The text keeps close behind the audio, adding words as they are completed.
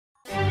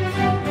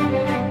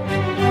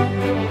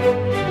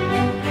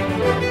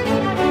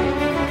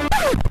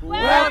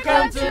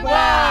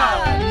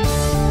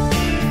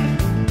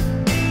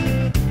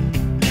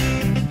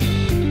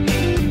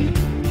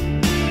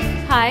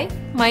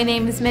My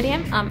name is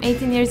Miriam, I'm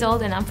 18 years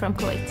old and I'm from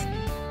Kuwait.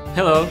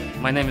 Hello,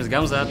 my name is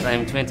Gamzat,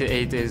 I'm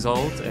 28 years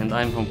old and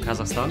I'm from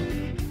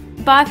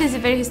Kazakhstan. Bath is a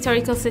very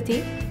historical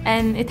city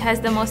and it has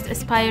the most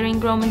aspiring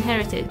Roman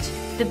heritage.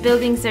 The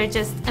buildings are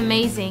just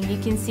amazing. You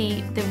can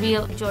see the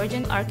real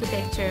Georgian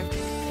architecture.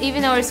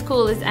 Even our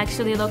school is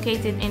actually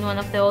located in one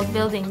of the old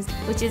buildings,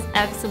 which is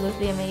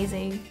absolutely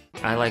amazing.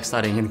 I like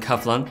studying in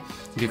Kaplan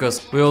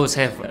because we always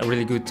have a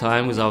really good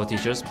time with our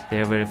teachers.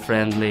 They're very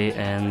friendly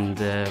and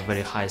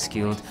very high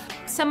skilled.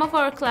 Some of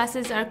our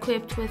classes are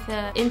equipped with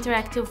an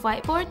interactive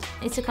whiteboard.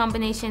 It's a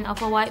combination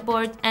of a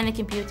whiteboard and a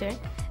computer,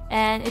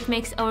 and it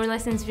makes our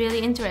lessons really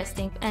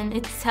interesting and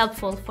it's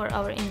helpful for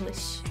our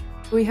English.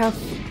 We have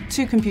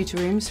 2 computer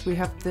rooms. We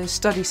have the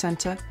study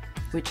centre,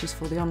 which is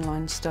for the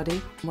online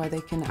study, where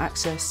they can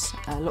access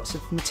lots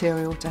of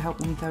material to help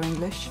them with their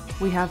English.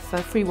 We have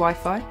free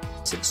Wi-Fi,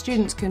 so the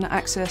students can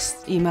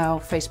access email,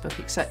 Facebook,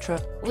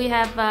 etc. We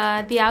have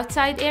the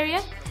outside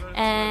area,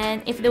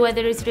 and if the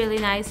weather is really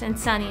nice and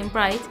sunny and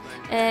bright,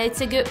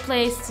 it's a good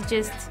place to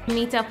just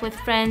meet up with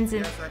friends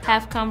and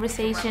have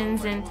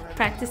conversations and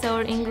practice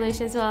our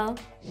English as well.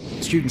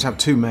 Students have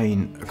 2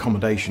 main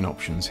accommodation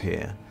options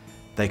here.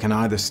 They can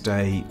either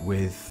stay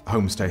with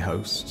homestay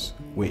hosts,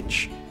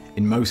 which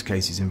in most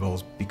cases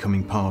involves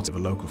becoming part of a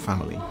local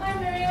family. Hi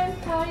Miriam,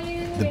 how are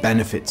you? The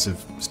benefits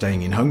of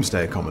staying in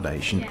homestay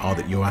accommodation are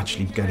that you're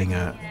actually getting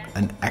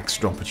an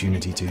extra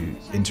opportunity to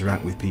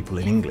interact with people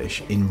in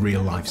English in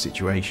real life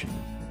situation.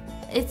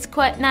 It's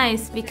quite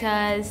nice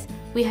because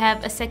we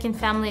have a second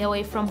family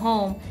away from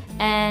home,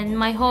 and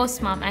my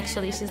host mom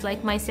actually, she's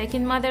like my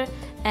second mother,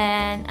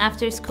 and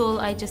after school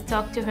I just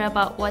talk to her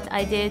about what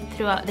I did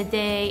throughout the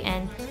day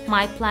and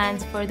my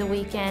plans for the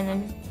weekend,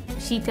 and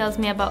she tells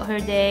me about her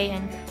day,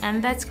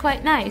 and that's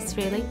quite nice,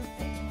 really.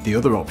 The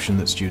other option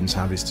that students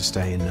have is to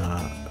stay in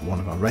one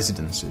of our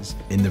residences.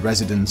 In the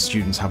residence,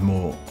 students have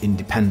more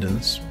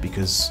independence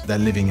because they're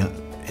living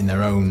in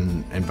their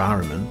own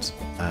environment,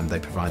 and they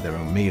provide their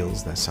own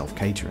meals, they're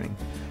self-catering,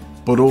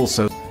 but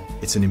also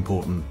it's an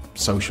important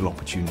social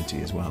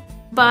opportunity as well.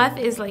 Bath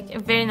is like a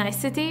very nice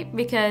city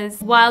because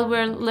while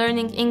we're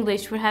learning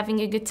English, we're having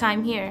a good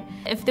time here.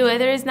 If the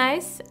weather is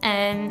nice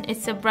and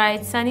it's a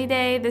bright sunny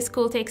day, the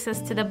school takes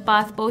us to the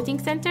Bath Boating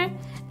Center.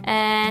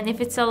 And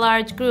if it's a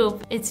large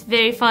group, it's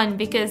very fun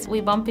because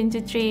we bump into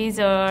trees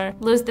or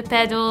lose the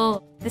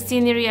pedal. The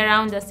scenery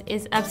around us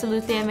is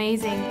absolutely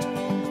amazing.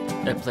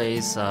 A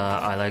place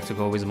I like to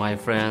go with my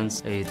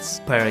friends, it's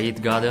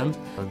Parade Garden.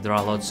 There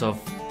are lots of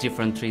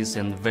different trees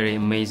and very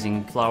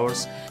amazing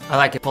flowers. I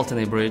like a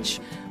Polteny Bridge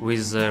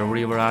with a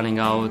river running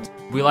out.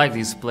 We like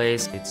this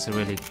place, it's a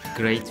really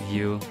great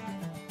view.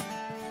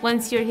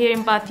 Once you're here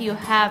in Bath, you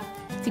have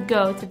to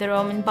go to the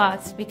Roman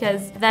baths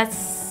because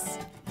that's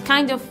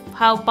kind of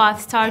how Bath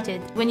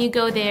started. When you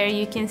go there,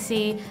 you can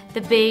see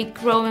the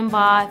big Roman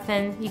bath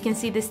and you can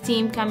see the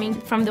steam coming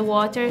from the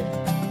water.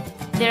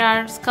 There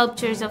are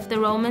sculptures of the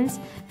Romans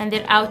and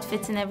their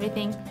outfits and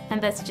everything, and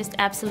that's just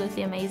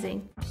absolutely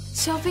amazing.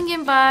 Shopping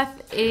in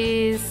Bath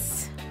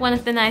is one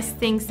of the nice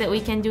things that we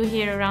can do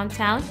here around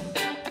town.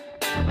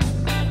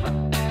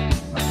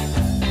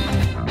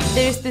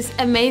 There's this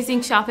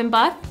amazing shop in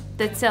Bath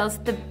that sells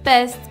the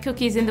best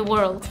cookies in the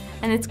world,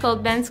 and it's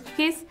called Ben's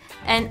Cookies,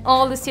 and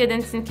all the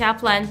students in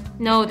Kaplan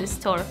know this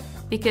store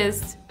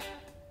because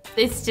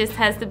it just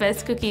has the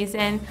best cookies,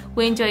 and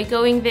we enjoy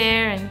going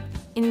there and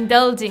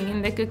indulging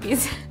in the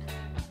cookies.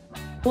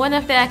 One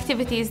of the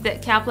activities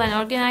that Kaplan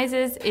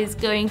organizes is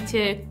going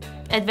to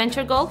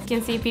adventure golf. You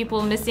can see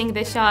people missing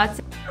the shots.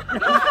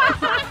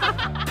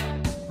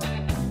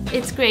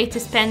 It's great to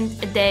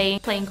spend a day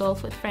playing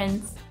golf with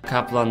friends.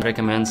 Kaplan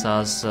recommends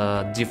us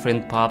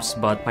different pubs,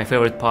 but my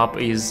favorite pub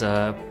is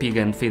Pig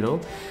and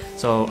Fiddle.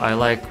 So I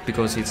like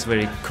because it's a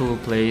very cool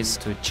place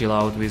to chill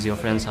out with your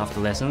friends after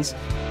lessons.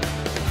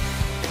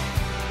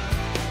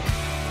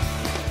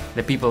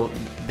 The people,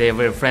 they're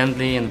very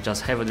friendly and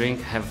just have a drink,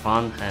 have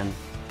fun and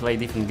play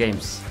different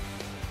games.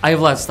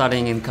 I've loved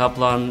studying in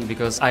Kaplan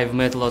because I've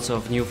met lots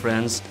of new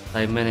friends.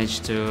 I've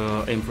managed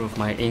to improve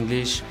my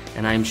English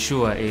and I'm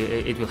sure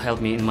it will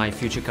help me in my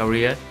future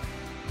career.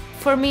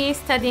 For me,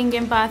 studying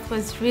in Bath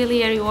was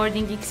really a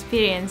rewarding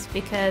experience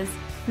because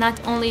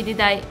not only did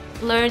I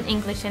learn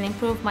English and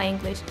improve my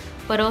English,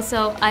 but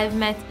also I've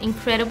met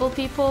incredible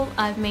people,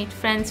 I've made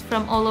friends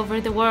from all over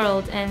the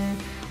world, and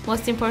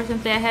most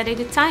importantly, I had a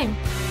good time.